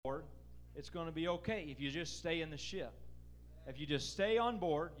it's going to be okay if you just stay in the ship. If you just stay on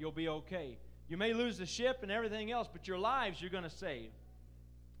board, you'll be okay. You may lose the ship and everything else, but your lives you're going to save.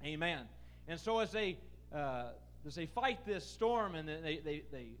 Amen. And so as they fight this storm and they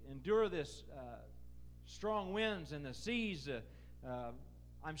endure this strong winds and the seas,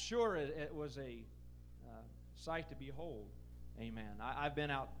 I'm sure it was a sight to behold. Amen. I've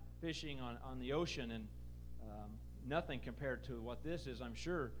been out fishing on the ocean, and nothing compared to what this is, I'm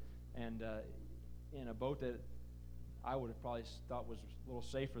sure, and in a boat that I would have probably thought was a little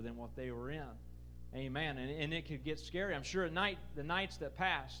safer than what they were in. Amen. And it could get scary. I'm sure at night, the nights that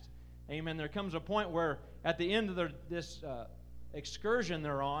passed, amen, there comes a point where at the end of this excursion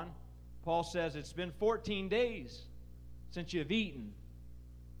they're on, Paul says it's been 14 days since you've eaten.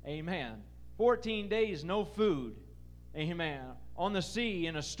 Amen. 14 days, no food. Amen. On the sea,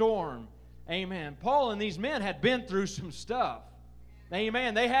 in a storm. Amen. Paul and these men had been through some stuff.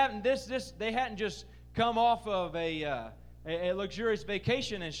 Amen. They hadn't just come off of a luxurious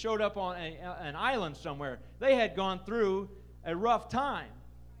vacation and showed up on an island somewhere. They had gone through a rough time.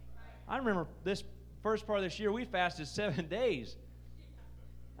 I remember this first part of this year, we fasted 7 days.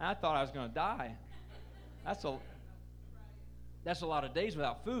 I thought I was going to die. That's a lot of days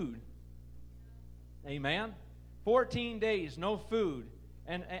without food. Amen. 14 days, no food.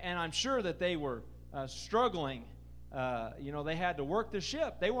 And I'm sure that they were struggling. They had to work the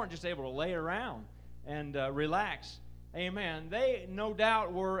ship. They weren't just able to lay around and relax. Amen. They, no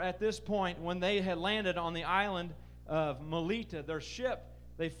doubt, were at this point, when they had landed on the island of Melita, their ship,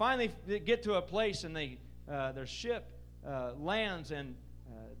 they finally get to a place, and their ship lands, and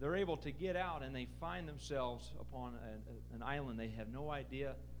they're able to get out, and they find themselves upon an island. They have no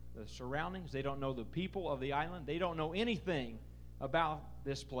idea the surroundings. They don't know the people of the island. They don't know anything about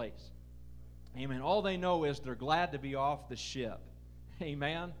this place. Amen. All they know is they're glad to be off the ship.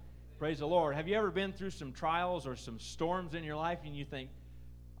 Amen. Praise the Lord. Have you ever been through some trials or some storms in your life and you think,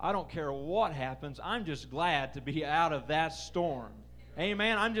 I don't care what happens, I'm just glad to be out of that storm.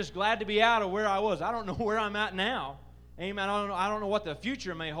 Amen. I'm just glad to be out of where I was. I don't know where I'm at now. Amen. I don't know what the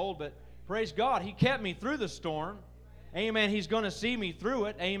future may hold, but praise God, He kept me through the storm. Amen. He's going to see me through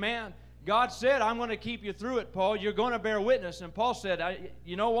it. Amen. God said, I'm going to keep you through it, Paul. You're going to bear witness. And Paul said,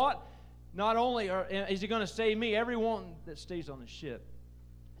 you know what? Not only is He going to save me, everyone that stays on the ship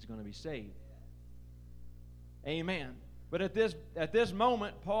is going to be saved. Amen. But at this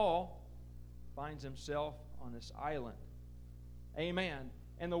moment, Paul finds himself on this island. Amen.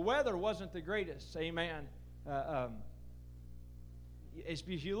 And the weather wasn't the greatest. Amen.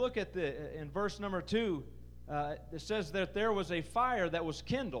 If you look at in verse number 2, it says that there was a fire that was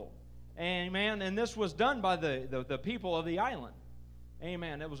kindled. Amen. And this was done by the people of the island.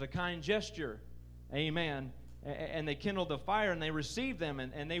 Amen. It was a kind gesture. Amen. And they kindled the fire, and they received them,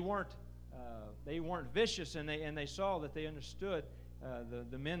 and they weren't vicious, and they saw that they understood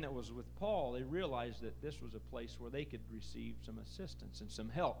the men that was with Paul. They realized that this was a place where they could receive some assistance and some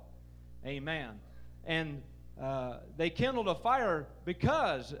help. Amen. And they kindled a fire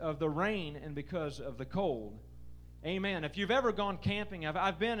because of the rain and because of the cold. Amen. If you've ever gone camping,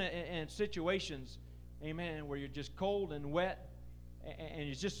 I've been in situations, amen, where you're just cold and wet, and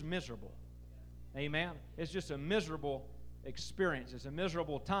it's just miserable. Amen. It's just a miserable experience. It's a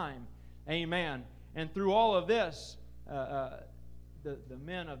miserable time. Amen. And through all of this, the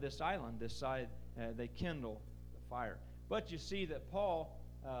men of this island decide they kindle the fire. But you see that Paul,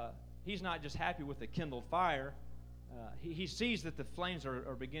 he's not just happy with the kindled fire. He sees that the flames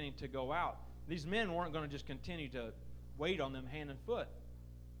are beginning to go out. These men weren't going to just continue to wait on them hand and foot.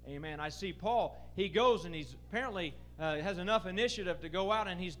 Amen. I see Paul, he goes and he's apparently has enough initiative to go out,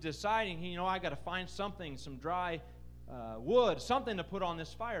 and he's deciding, I got to find something, some dry wood, something to put on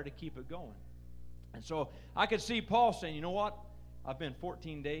this fire to keep it going. And so I could see Paul saying, you know what? I've been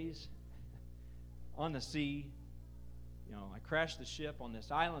 14 days on the sea. I crashed the ship on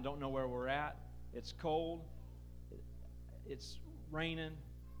this island, don't know where we're at. It's cold. It's raining.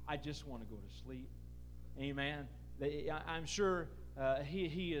 I just want to go to sleep. Amen. I'm sure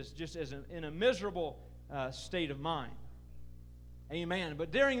he is just in a miserable state of mind. Amen.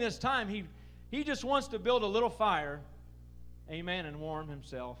 But during this time, he just wants to build a little fire. Amen. And warm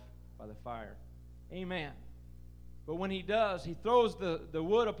himself by the fire. Amen. But when he does, he throws the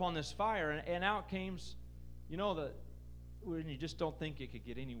wood upon this fire, and out comes, when you just don't think it could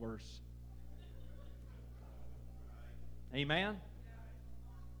get any worse. Amen?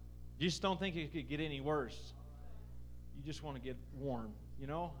 You just don't think it could get any worse. You just want to get warm,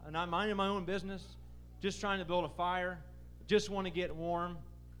 And I'm minding my own business, just trying to build a fire, just want to get warm,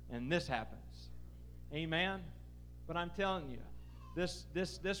 and this happens. Amen? But I'm telling you,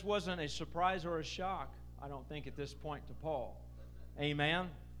 This wasn't a surprise or a shock, I don't think, at this point to Paul. Amen.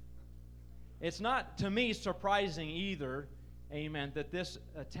 It's not, to me, surprising either, amen, that this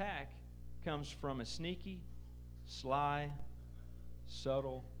attack comes from a sneaky, sly,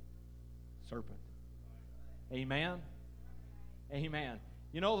 subtle serpent. Amen. Amen.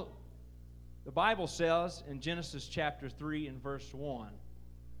 You know, the Bible says in Genesis chapter 3 and verse 1,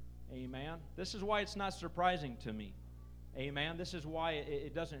 amen. This is why it's not surprising to me. Amen. This is why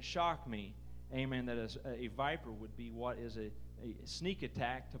it doesn't shock me, amen, that a viper would be what is a sneak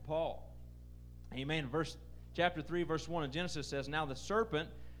attack to Paul. Amen. Chapter 3, verse 1 of Genesis says, "Now the serpent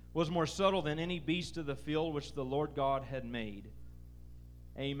was more subtle than any beast of the field which the Lord God had made."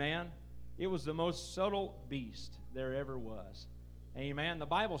 Amen. It was the most subtle beast there ever was. Amen. The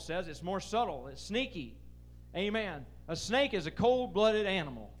Bible says it's more subtle. It's sneaky. Amen. A snake is a cold-blooded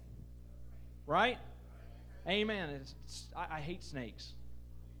animal. Right? Amen. I hate snakes.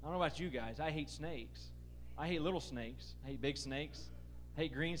 I don't know about you guys. I hate snakes. I hate little snakes. I hate big snakes. I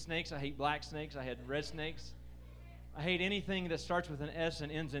hate green snakes. I hate black snakes. I hate red snakes. I hate anything that starts with an S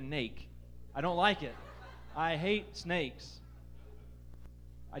and ends in "nake." I don't like it. I hate snakes.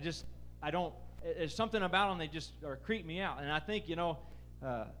 I don't, there's something about them, they just creep me out. And I think,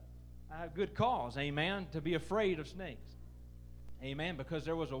 I have good cause, amen, to be afraid of snakes. Amen, because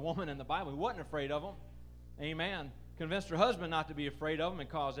there was a woman in the Bible who wasn't afraid of them. Amen. Convinced her husband not to be afraid of them and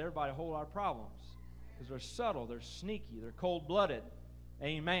caused everybody a whole lot of problems. Because they're subtle, they're sneaky, they're cold-blooded.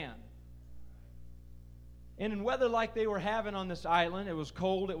 Amen. And in weather like they were having on this island, it was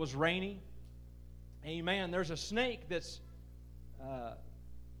cold, it was rainy. Amen. There's a snake that's,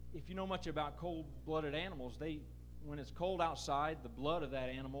 if you know much about cold-blooded animals, when it's cold outside, the blood of that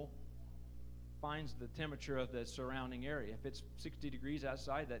animal finds the temperature of the surrounding area. If it's 60 degrees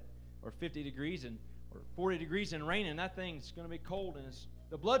outside, or 50 degrees or 40 degrees and raining, that thing's going to be cold, and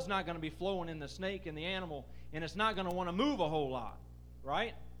the blood's not going to be flowing in the snake and the animal, and it's not going to want to move a whole lot,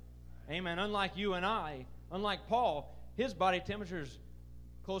 right? Amen. Unlike you and I, unlike Paul, his body temperature is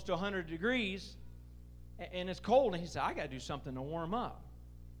close to 100 degrees, and it's cold, and he said, I got to do something to warm up.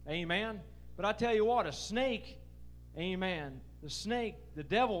 Amen. But I tell you what, a snake, amen, the snake, the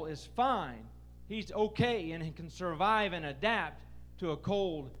devil is fine. He's okay, and he can survive and adapt to a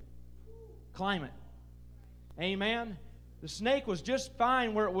cold climate. Amen. The snake was just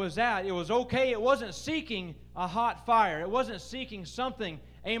fine where it was at. It was okay. It wasn't seeking a hot fire. It wasn't seeking something,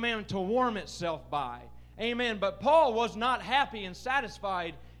 amen, to warm itself by. Amen. But Paul was not happy and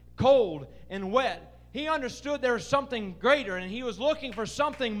satisfied cold and wet. He understood there was something greater, and he was looking for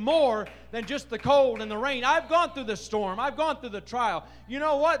something more than just the cold and the rain. I've gone through the storm. I've gone through the trial. You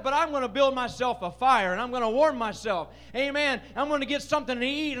know what? But I'm going to build myself a fire, and I'm going to warm myself. Amen. I'm going to get something to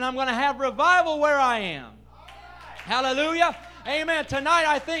eat, and I'm going to have revival where I am. Hallelujah. Amen. Tonight,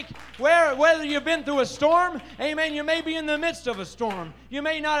 I think whether you've been through a storm, amen, you may be in the midst of a storm. You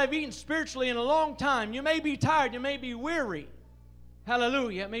may not have eaten spiritually in a long time. You may be tired. You may be weary.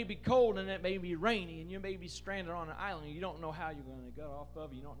 Hallelujah. It may be cold and it may be rainy, and you may be stranded on an island and you don't know how you're going to get off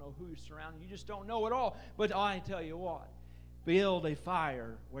of it. You don't know who you're surrounded. You just don't know it all. But I tell you what, build a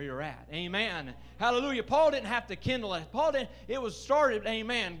fire where you're at. Amen. Hallelujah. Paul didn't have to kindle it. It was started,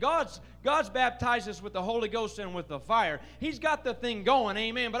 amen. God's baptized us with the Holy Ghost and with the fire. He's got the thing going,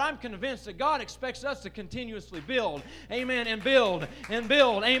 amen. But I'm convinced that God expects us to continuously build, amen, and build and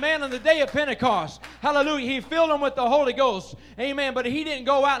build, amen. On the day of Pentecost, hallelujah, He filled them with the Holy Ghost, amen. But He didn't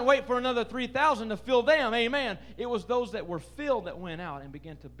go out and wait for another 3,000 to fill them, amen. It was those that were filled that went out and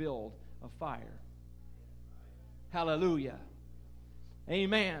began to build a fire. Hallelujah.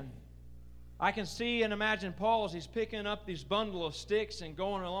 Amen. I can see and imagine Paul as he's picking up these bundle of sticks and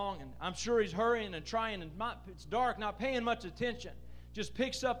going along, and I'm sure he's hurrying and trying, and it's dark, not paying much attention. Just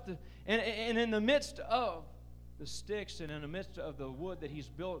picks up and in the midst of the sticks and in the midst of the wood that he's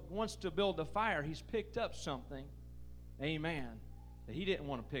built, wants to build the fire, he's picked up something, amen, that he didn't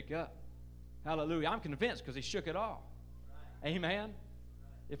want to pick up. Hallelujah. I'm convinced because he shook it off. Amen.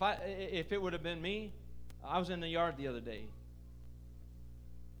 If it would have been me, I was in the yard the other day.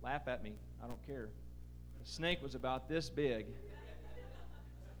 Laugh at me. I don't care. The snake was about this big.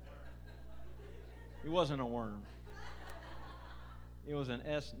 It wasn't a worm. It was an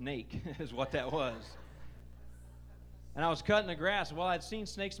snake is what that was. And I was cutting the grass. Well, I'd seen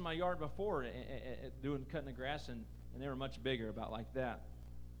snakes in my yard before cutting the grass, and they were much bigger, about like that.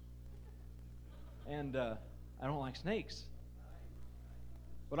 And I don't like snakes.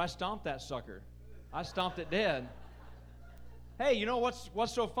 But I stomped that sucker. I stomped it dead. Hey, you know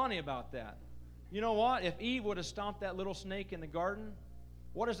what's so funny about that? You know what? If Eve would have stomped that little snake in the garden,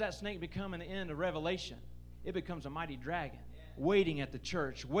 what does that snake become in the end of Revelation? It becomes a mighty dragon. waiting at the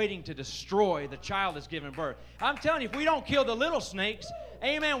church, waiting to destroy the child that's given birth. I'm telling you, if we don't kill the little snakes,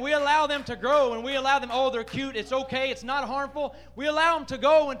 amen, we allow them to grow, and we allow them, oh, they're cute, it's okay, it's not harmful. We allow them to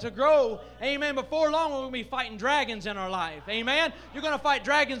go and to grow, amen. Before long, we're going to be fighting dragons in our life, amen. You're going to fight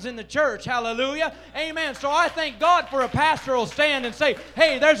dragons in the church, hallelujah, amen. So I thank God for a pastor will stand and say,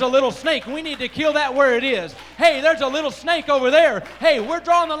 hey, there's a little snake, we need to kill that where it is. Hey, there's a little snake over there. Hey, we're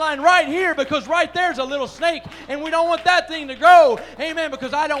drawing the line right here because right there's a little snake, and we don't want that thing to grow, amen,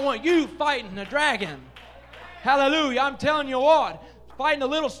 because I don't want you fighting a dragon. Hallelujah. I'm telling you what, fighting the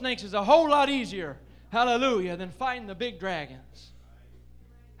little snakes is a whole lot easier, hallelujah, than fighting the big dragons.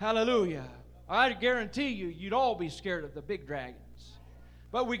 Hallelujah. I guarantee you, you'd all be scared of the big dragons.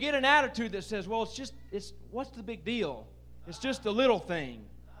 But we get an attitude that says, well, what's the big deal? It's just a little thing.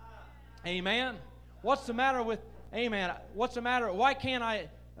 Amen. What's the matter with, amen, what's the matter? Why can't I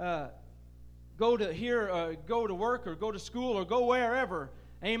go to work or go to school or go wherever,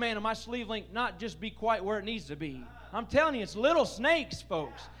 amen, and my sleeve link not just be quite where it needs to be? I'm telling you, it's little snakes,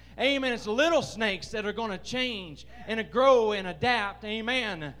 folks. Amen. It's little snakes that are going to change and grow and adapt.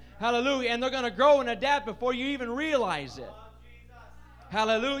 Amen. Hallelujah. And they're going to grow and adapt before you even realize it.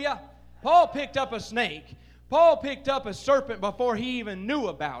 Hallelujah. Paul picked up a snake. Paul picked up a serpent before he even knew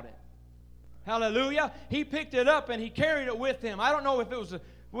about it. Hallelujah. He picked it up and he carried it with him. I don't know if it was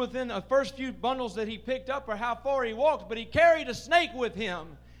within the first few bundles that he picked up or how far he walked, but he carried a snake with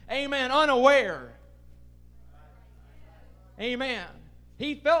him. Amen. Unaware. Amen.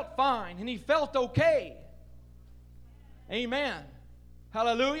 He felt fine and he felt okay. Amen.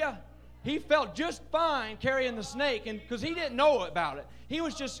 Hallelujah. He felt just fine carrying the snake, and because he didn't know about it. He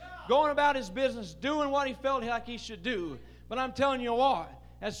was just going about his business, doing what he felt like he should do. But I'm telling you what,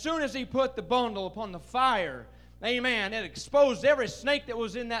 as soon as he put the bundle upon the fire, amen, it exposed every snake that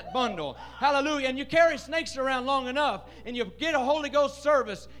was in that bundle. Hallelujah. And you carry snakes around long enough, and you get a Holy Ghost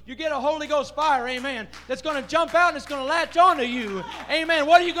service, you get a Holy Ghost fire, amen, that's going to jump out and it's going to latch onto you. Amen.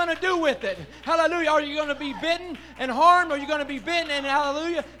 What are you going to do with it? Hallelujah. Are you going to be bitten and harmed, or are you going to be bitten and,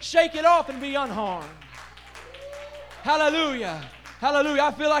 hallelujah, shake it off and be unharmed? Hallelujah. Hallelujah.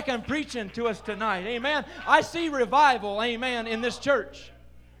 I feel like I'm preaching to us tonight. Amen. I see revival, amen, in this church.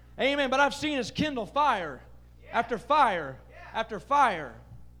 Amen. But I've seen us kindle fire after fire after fire.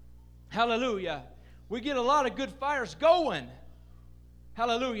 Hallelujah. We get a lot of good fires going.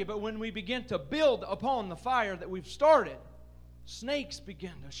 Hallelujah. But when we begin to build upon the fire that we've started, snakes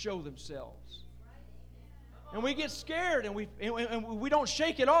begin to show themselves. And we get scared, and we don't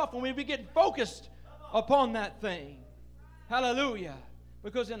shake it off, and we begin focused upon that thing. Hallelujah.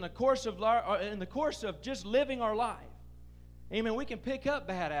 Because in the course of just living our life, amen, we can pick up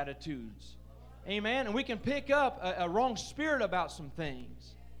bad attitudes. Amen. And we can pick up a wrong spirit about some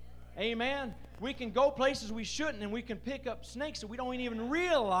things. Amen. We can go places we shouldn't, and we can pick up snakes that we don't even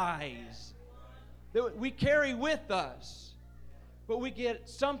realize that we carry with us. But we get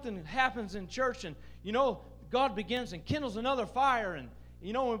something that happens in church, and, God begins and kindles another fire, and,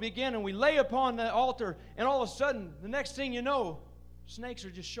 we begin and we lay upon the altar, and all of a sudden, the next thing you know, snakes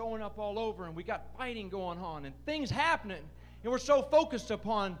are just showing up all over, and we got fighting going on, and things happening, and we're so focused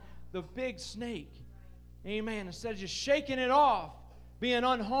upon the big snake, amen, instead of just shaking it off, being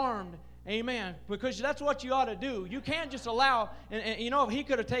unharmed, amen, because that's what you ought to do. You can't just allow, and he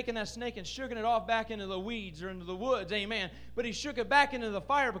could have taken that snake and shooken it off back into the weeds or into the woods, amen, but he shook it back into the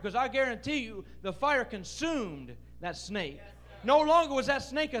fire, because I guarantee you the fire consumed that snake. No longer was that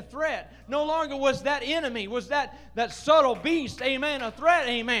snake a threat. No longer was that enemy, was that subtle beast, amen, a threat,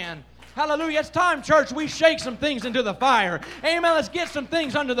 amen. Hallelujah. It's time, church, we shake some things into the fire. Amen. Let's get some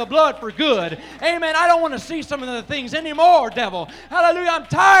things under the blood for good. Amen. I don't want to see some of the things anymore, devil. Hallelujah. I'm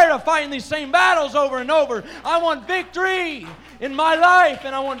tired of fighting these same battles over and over. I want victory in my life,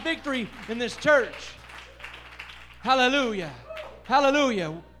 and I want victory in this church. Hallelujah.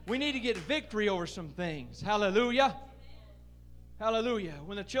 Hallelujah. We need to get victory over some things. Hallelujah. Hallelujah.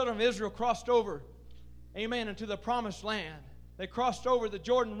 When the children of Israel crossed over, amen, into the promised land, they crossed over the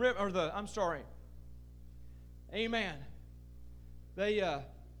Jordan River, amen.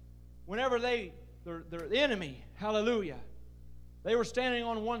 Whenever their enemy, hallelujah, they were standing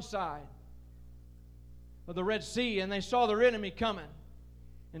on one side of the Red Sea, and they saw their enemy coming,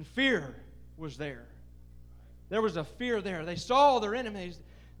 and fear was there. There was a fear there. They saw their enemies,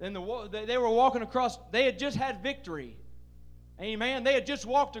 and they were walking across. They had just had victory. Amen. They had just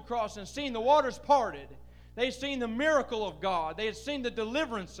walked across and seen the waters parted. They had seen the miracle of God. They had seen the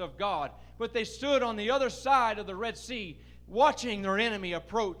deliverance of God. But they stood on the other side of the Red Sea, watching their enemy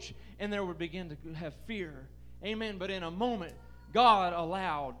approach, and they would begin to have fear. Amen. But in a moment, God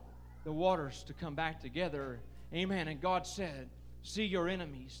allowed the waters to come back together, Amen. And God said, see your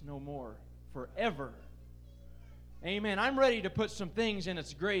enemies no more forever. Amen. I'm ready to put some things in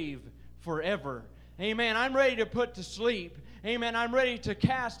its grave forever. Amen. I'm ready to put to sleep. Amen. I'm ready to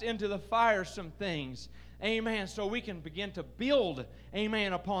cast into the fire some things. Amen. So we can begin to build,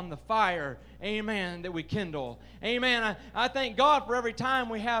 amen, upon the fire, amen, that we kindle. Amen. I thank God for every time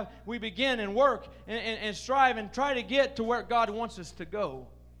we begin and work and strive and try to get to where God wants us to go.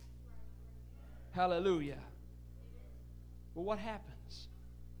 Hallelujah. But what happens?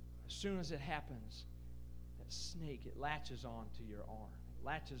 As soon as it happens, that snake, it latches on to your arm. It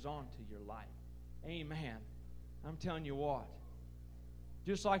latches on to your life. Amen. I'm telling you what.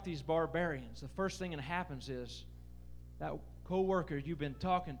 Just like these barbarians, the first thing that happens is that co-worker you've been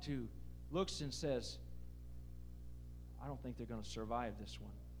talking to looks and says, I don't think they're going to survive this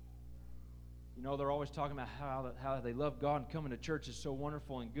one. You know, they're always talking about how they love God and coming to church is so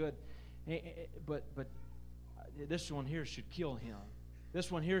wonderful and good. But this one here should kill him. This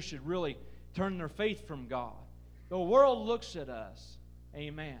one here should really turn their faith from God. The world looks at us.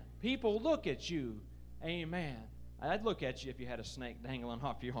 Amen. People look at you. Amen. I'd look at you if you had a snake dangling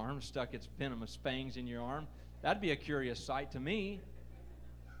off your arm, stuck its venomous fangs in your arm. That'd be a curious sight to me.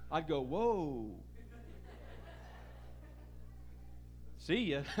 I'd go, whoa. See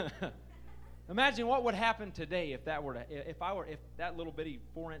ya. Imagine what would happen today if that little bitty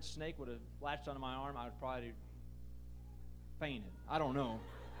 4-inch snake would have latched onto my arm. I would probably fainted. I don't know.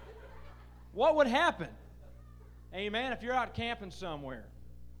 What would happen? Amen. If you're out camping somewhere.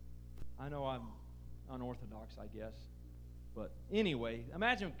 I know I'm unorthodox, I guess. But anyway,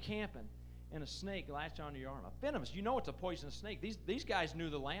 imagine camping and a snake latched onto your arm. A venomous. You know it's a poisonous snake. These guys knew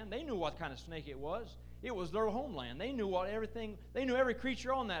the land. They knew what kind of snake it was. It was their homeland. They knew They knew every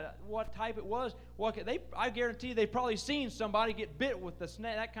creature on that, what type it was. I guarantee they've probably seen somebody get bit with the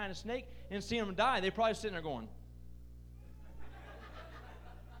snake, that kind of snake, and seen them die. They're probably sitting there going,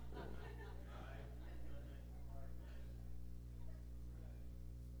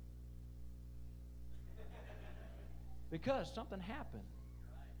 because something happened.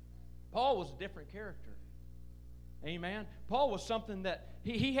 Paul was a different character. Amen. Paul was something that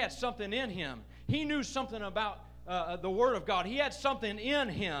he had something in him. He knew something about the Word of God. He had something in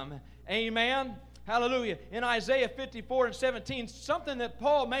him. Amen. Hallelujah. In Isaiah 54:17, something that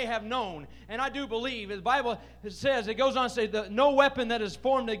Paul may have known, and I do believe, the Bible says, it goes on to say, that no weapon that is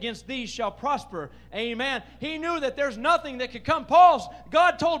formed against thee shall prosper. Amen. He knew that there's nothing that could come.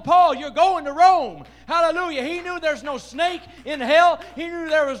 God told Paul, you're going to Rome. Hallelujah. He knew there's no snake in hell. He knew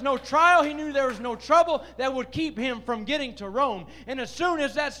there was no trial. He knew there was no trouble that would keep him from getting to Rome. And as soon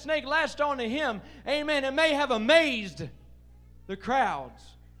as that snake latched onto him, amen, it may have amazed the crowds.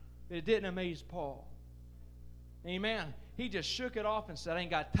 It didn't amaze Paul. Amen. He just shook it off and said, I ain't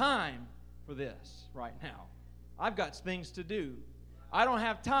got time for this right now. I've got things to do. I don't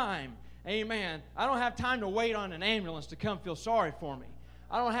have time. Amen. I don't have time to wait on an ambulance to come feel sorry for me.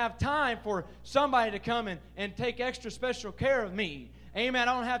 I don't have time for somebody to come and take extra special care of me. Amen.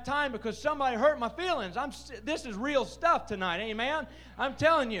 I don't have time because somebody hurt my feelings. This is real stuff tonight. Amen. I'm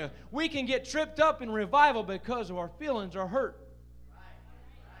telling you, we can get tripped up in revival because our feelings are hurt.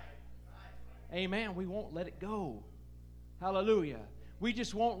 Amen. We won't let it go. Hallelujah. We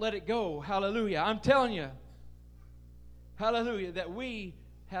just won't let it go. Hallelujah. I'm telling you, hallelujah, that we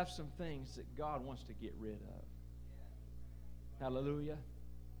have some things that God wants to get rid of. Hallelujah.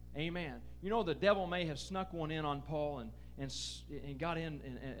 Amen. You know, the devil may have snuck one in on Paul and got in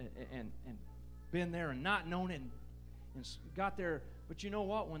and been there and not known it and got there. But you know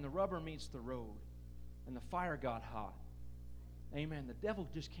what? When the rubber meets the road and the fire got hot, amen, the devil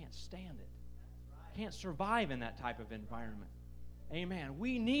just can't stand it. Can't survive in that type of environment. Amen.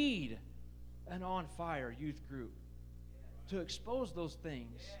 We need an on-fire youth group to expose those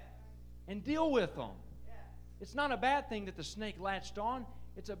things and deal with them. It's not a bad thing that the snake latched on.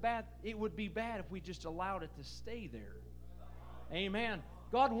 It would be bad if we just allowed it to stay there. Amen.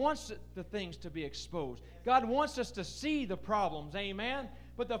 God wants the things to be exposed. God wants us to see the problems. Amen.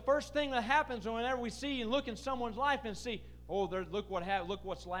 But the first thing that happens whenever we see and look in someone's life and see, oh, look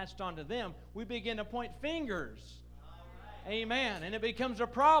what's latched onto them, we begin to point fingers. Amen. And it becomes a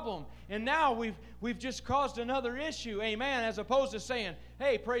problem. And now we've just caused another issue. Amen. As opposed to saying,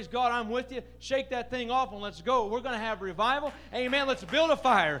 hey, praise God, I'm with you. Shake that thing off and let's go. We're going to have revival. Amen. Let's build a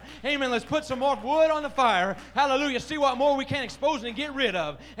fire. Amen. Let's put some more wood on the fire. Hallelujah. See what more we can expose and get rid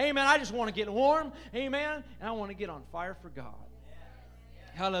of. Amen. I just want to get warm. Amen. And I want to get on fire for God.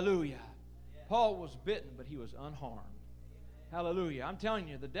 Hallelujah. Paul was bitten, but he was unharmed. Hallelujah. I'm telling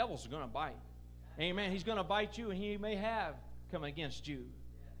you, the devil's going to bite. Amen. He's going to bite you, and he may have come against you.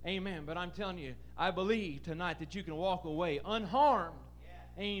 Amen. But I'm telling you, I believe tonight that you can walk away unharmed.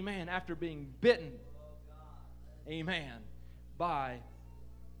 Amen. After being bitten. Amen. By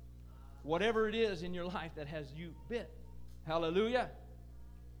whatever it is in your life that has you bit. Hallelujah.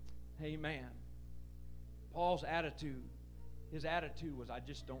 Amen. Paul's attitude, his attitude was, I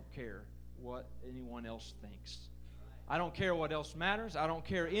just don't care what anyone else thinks. I don't care what else matters. I don't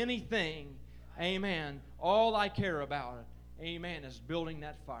care anything. Amen. All I care about, amen, is building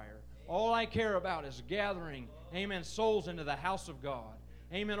that fire. All I care about is gathering, amen, souls into the house of God.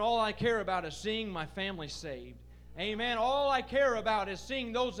 Amen. All I care about is seeing my family saved. Amen. All I care about is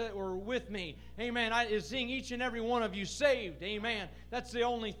seeing those that were with me. Amen. Is seeing each and every one of you saved. Amen. That's the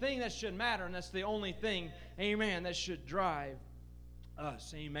only thing that should matter, and that's the only thing, amen, that should drive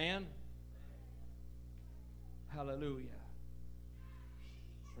us. Amen. Hallelujah.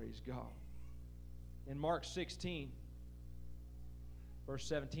 Praise God. In Mark 16, verse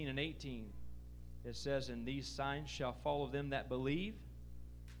 17 and 18, it says, and these signs shall follow them that believe.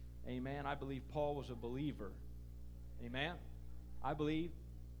 Amen. I believe Paul was a believer. Amen. I believe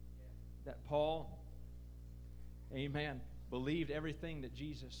that Paul, amen, believed everything that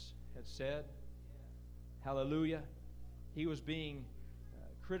Jesus had said. Hallelujah. He was being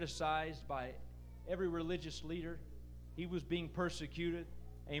criticized by every religious leader. He was being persecuted,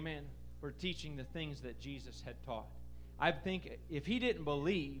 amen, for teaching the things that Jesus had taught. I think if he didn't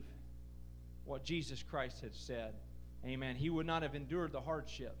believe what Jesus Christ had said, amen, he would not have endured the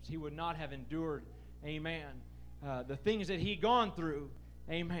hardships. He would not have endured, amen, the things that he'd gone through,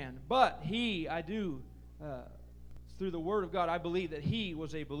 amen. But through the Word of God, I believe that he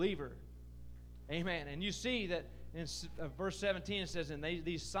was a believer, amen. And you see that in verse 17 it says, and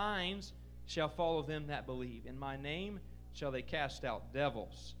these signs shall follow them that believe. In my name shall they cast out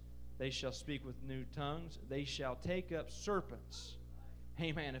devils. They shall speak with new tongues. They shall take up serpents.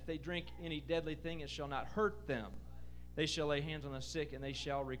 Amen. If they drink any deadly thing, it shall not hurt them. They shall lay hands on the sick, and they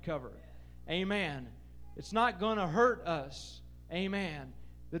shall recover. Amen. It's not going to hurt us. Amen.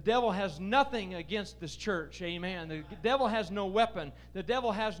 The devil has nothing against this church. Amen. The devil has no weapon. The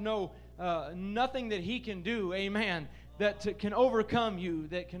devil has nothing that he can do. Amen. That can overcome you,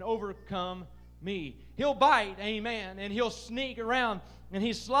 that can overcome me. He'll bite. Amen. And he'll sneak around, and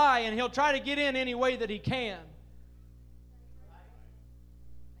he's sly, and he'll try to get in any way that he can.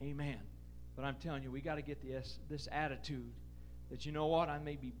 Amen. But I'm telling you, we got to get this attitude that, you know what, I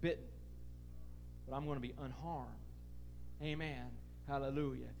may be bitten, but I'm going to be unharmed. Amen.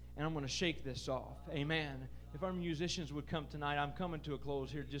 Hallelujah. And I'm going to shake this off. Amen. If our musicians would come tonight, I'm coming to a close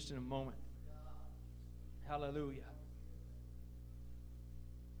here just in a moment. Hallelujah.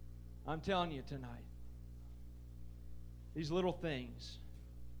 I'm telling you tonight, these little things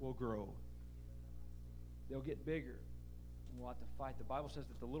will grow. They'll get bigger. And we'll have to fight. The Bible says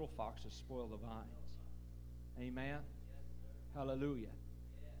that the little foxes spoil the vines. Amen. Hallelujah.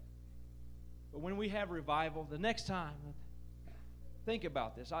 But when we have revival, the next time, think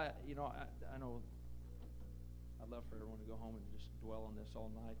about this. I know I'd love for everyone to go home and just dwell on this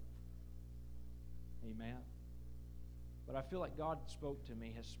all night. Amen. But I feel like God has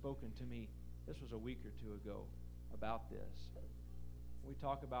spoken to me, this was a week or two ago, about this. We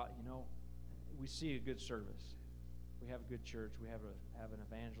talk about, we see a good service. We have a good church. We have an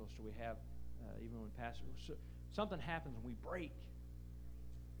evangelist. Or we have, even when pastor, something happens and we break.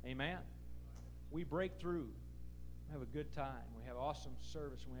 Amen. We break through. We have a good time. We have awesome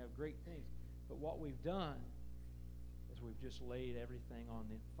service, and we have great things. But what we've done is we've just laid everything on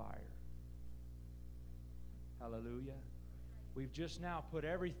the fire. Hallelujah. We've just now put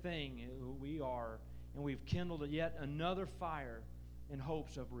everything who we are, and we've kindled yet another fire in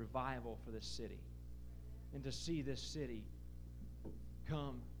hopes of revival for this city. And to see this city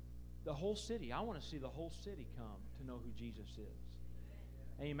come, the whole city. I want to see the whole city come to know who Jesus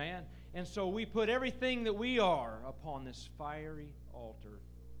is. Amen. And so we put everything that we are upon this fiery altar.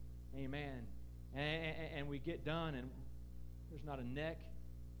 Amen. And we get done, and there's not a neck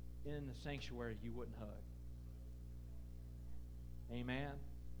in the sanctuary you wouldn't hug. Amen.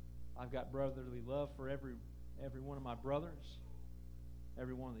 I've got brotherly love for every one of my brothers.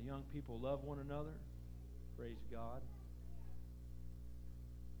 Every one of the young people love one another. Praise God.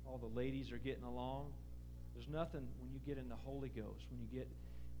 All the ladies are getting along. There's nothing when you get in the Holy Ghost, when you get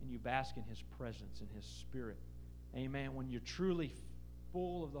and you bask in His presence and His Spirit. Amen. When you're truly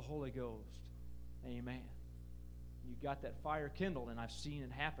full of the Holy Ghost. Amen. You got that fire kindled, and I've seen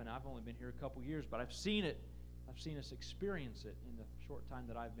it happen. I've only been here a couple years, but I've seen it. I've seen us experience it in the short time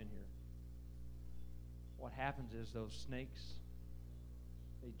that I've been here. What happens is those snakes,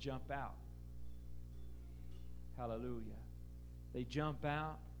 they jump out. Hallelujah. They jump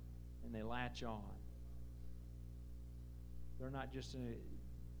out, and they latch on. They're not just,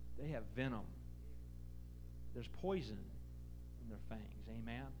 they have venom. There's poison in their fangs.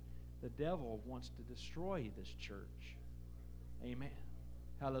 Amen. The devil wants to destroy this church. Amen.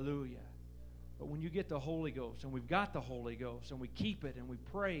 Hallelujah. But when you get the Holy Ghost, and we've got the Holy Ghost, and we keep it, and we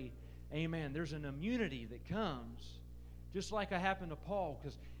pray, amen, there's an immunity that comes. Just like it happened to Paul,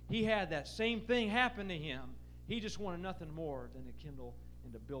 because he had that same thing happen to him. He just wanted nothing more than to kindle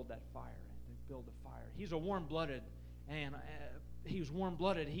and to build that fire, and to build the fire. He's a warm-blooded, and he was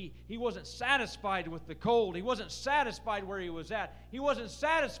warm-blooded. He wasn't satisfied with the cold. He wasn't satisfied where he was at. He wasn't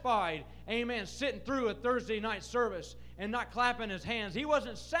satisfied, amen, sitting through a Thursday night service and not clapping his hands. He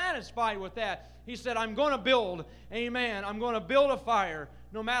wasn't satisfied with that. He said, I'm going to build, amen, I'm going to build a fire.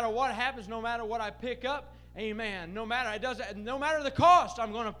 No matter what happens, no matter what I pick up, amen, no matter the cost,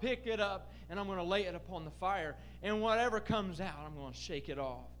 I'm going to pick it up and I'm going to lay it upon the fire. And whatever comes out, I'm going to shake it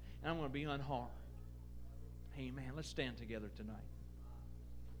off and I'm going to be unharmed. Amen. Let's stand together tonight.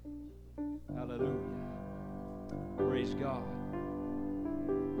 Hallelujah. Praise God.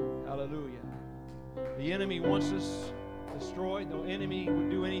 Hallelujah. The enemy wants us destroyed. The enemy would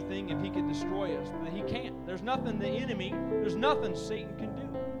do anything if he could destroy us, but he can't. There's nothing Satan can do.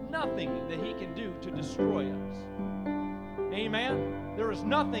 Nothing that he can do to destroy us. Amen. There is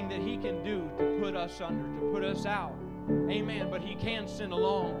nothing that he can do to put us under, to put us out. Amen. But he can send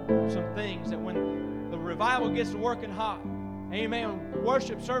along some things that when the revival gets to working hot, amen,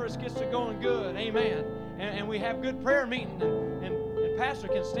 worship service gets to going good, amen, and we have good prayer meeting, and Pastor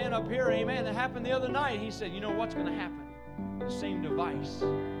can stand up here, amen. That happened the other night. He said, you know what's going to happen? The same device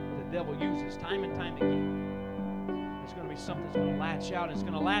the devil uses time and time again. It's going to be something that's going to latch out. It's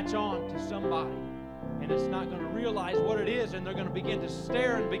going to latch on to somebody. And it's not going to realize what it is. And they're going to begin to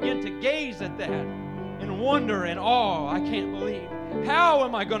stare and begin to gaze at that in wonder and awe. I can't believe. How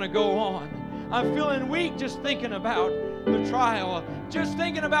am I going to go on? I'm feeling weak just thinking about the trial. Just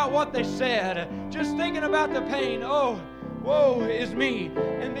thinking about what they said. Just thinking about the pain. Oh, woe is me.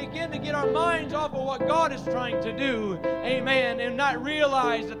 And begin to get our minds off of what God is trying to do. Amen. And not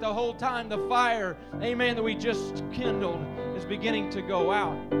realize that the whole time the fire, amen, that we just kindled is beginning to go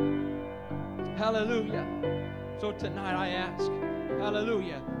out. Hallelujah. So tonight I ask,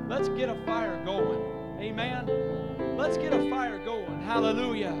 hallelujah, let's get a fire going. Amen. Let's get a fire going.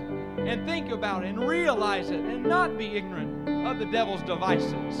 Hallelujah. And think about it and realize it and not be ignorant of the devil's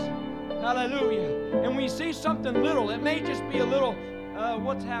devices. Hallelujah. And we see something little. It may just be a little,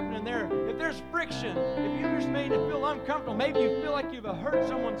 what's happening there. If there's friction, if you're just made to feel uncomfortable, maybe you feel like you've hurt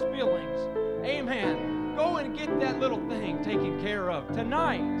someone's feelings. Amen. Go and get that little thing taken care of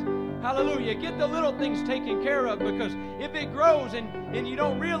tonight. Hallelujah. Get the little things taken care of, because if it grows and you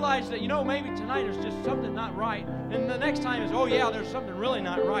don't realize that, maybe tonight there's just something not right. And the next time is, oh yeah, there's something really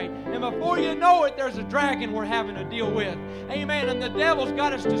not right. And before you know it, there's a dragon we're having to deal with. Amen. And the devil's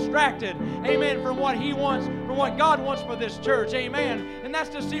got us distracted. Amen. From what he wants, from what God wants for this church. Amen. And that's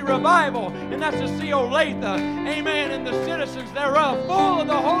to see revival. And that's to see Olathe. Amen. And the citizens thereof full of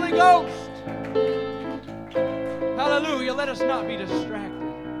the Holy Ghost. Hallelujah. Let us not be distracted.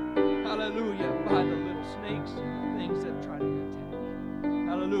 Hallelujah, by the little snakes and things that try to attack.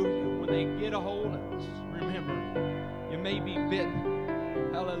 Hallelujah. When they get a hold of us, remember, you may be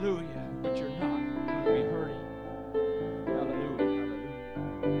bitten. Hallelujah, but you're not going to be hurting. Hallelujah,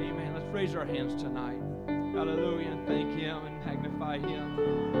 hallelujah. Amen. Let's raise our hands tonight. Hallelujah, and thank Him and magnify Him.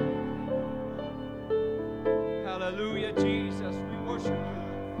 Hallelujah, Jesus. We worship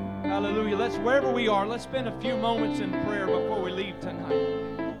You. Hallelujah. Wherever we are, let's spend a few moments in prayer before we leave tonight.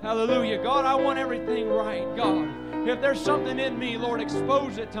 Hallelujah. God, I want everything right, God. If there's something in me, Lord,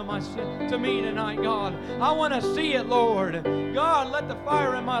 expose it to me tonight, God. I want to see it, Lord. God, let the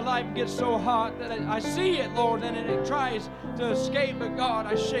fire in my life get so hot that I see it, Lord, and it tries to escape, but God,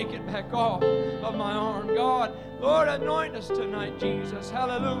 I shake it back off of my arm. God, Lord, anoint us tonight, Jesus.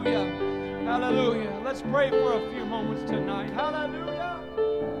 Hallelujah. Hallelujah. Let's pray for a few moments tonight. Hallelujah.